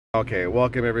Okay,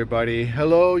 welcome everybody.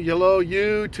 Hello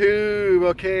YouTube.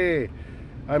 Okay,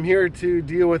 I'm here to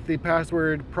deal with the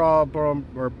password problem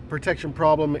or protection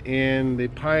problem in the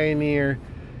Pioneer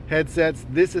headsets.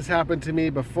 This has happened to me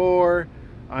before.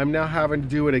 I'm now having to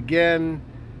do it again.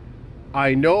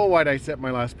 I know what I set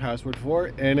my last password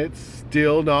for and it's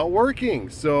still not working,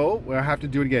 so I have to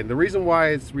do it again. The reason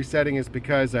why it's resetting is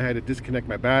because I had to disconnect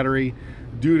my battery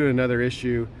due to another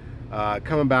issue.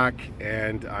 Coming back,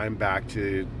 and I'm back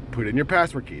to put in your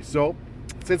password key. So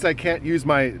since I can't use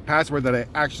my password that I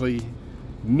actually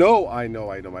know I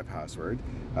know my password,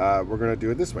 we're gonna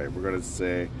do it this way. We're gonna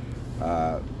say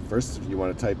first you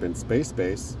want to type in space,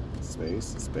 then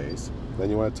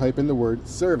you want to type in the word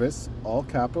service, all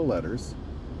capital letters,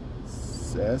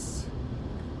 S-E-R-V-I-C-E.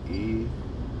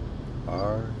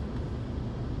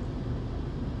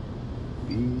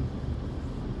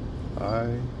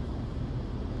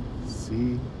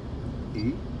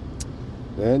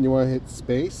 Then you want to hit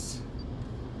space.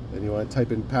 Then you want to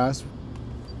type in pass,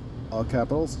 all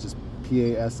capitals, just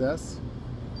P-A-S-S.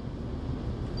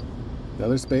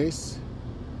 Another space.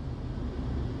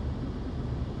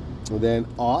 And then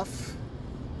off,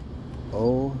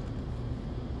 O-F-F,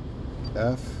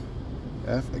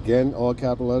 again, all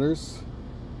capital letters.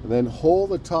 And then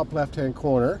hold the top left-hand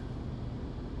corner.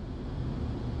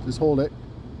 Just hold it.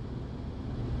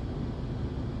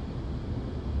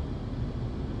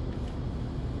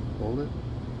 Hold it.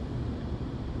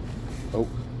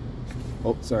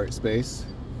 Oh, sorry, space.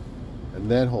 And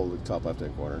then hold the top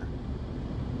left-hand corner.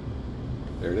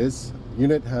 There it is.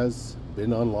 Unit has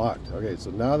been unlocked. Okay,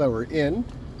 so now that we're in,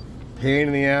 pain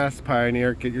in the ass,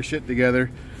 Pioneer, get your shit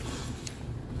together.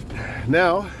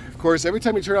 Now, of course, every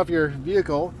time you turn off your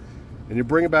vehicle and you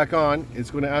bring it back on,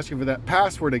 it's going to ask you for that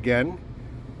password again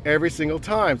every single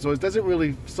time. So it doesn't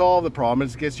really solve the problem, it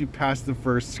just gets you past the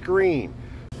first screen.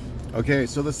 Okay,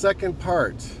 so the second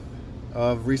part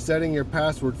of resetting your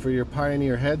password for your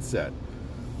Pioneer headset.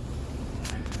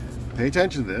 Pay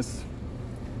attention to this.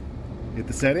 Hit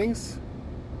the settings.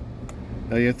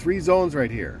 Now you have 3 zones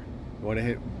right here. You want to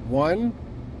hit 1,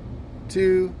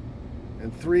 2,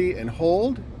 and 3 and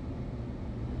hold.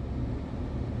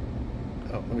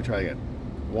 Oh, let me try again.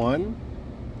 1,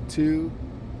 2,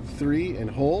 3 and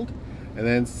hold. And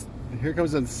then here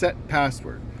comes the set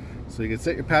password. So you can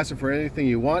set your password for anything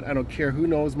you want. I don't care who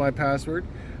knows my password.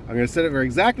 I'm going to set it for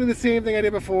exactly the same thing I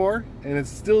did before, and it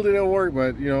still didn't work,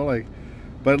 but you know, like,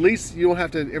 but at least you don't have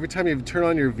to, every time you turn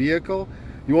on your vehicle,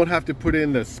 you won't have to put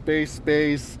in the space,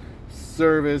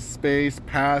 service, space,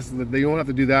 pass. You won't have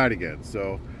to do that again.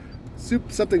 So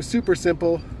something super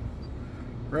simple,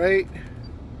 right?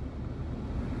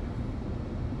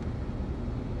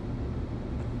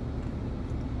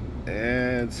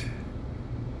 And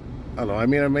I don't know, I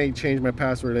mean, I may change my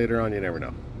password later on, you never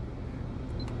know.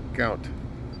 Count.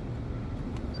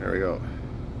 There we go.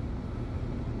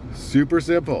 Super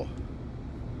simple.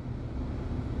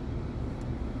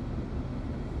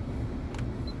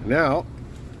 Now,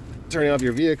 turning off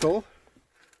your vehicle,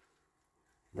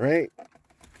 right?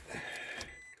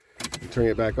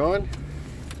 Turning it back on,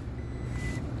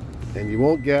 and you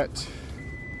won't get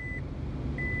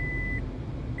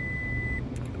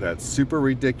that super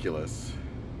ridiculous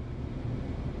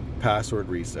password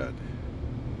reset.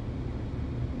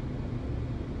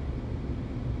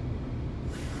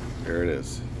 There it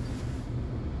is.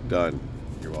 Done.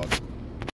 You're welcome.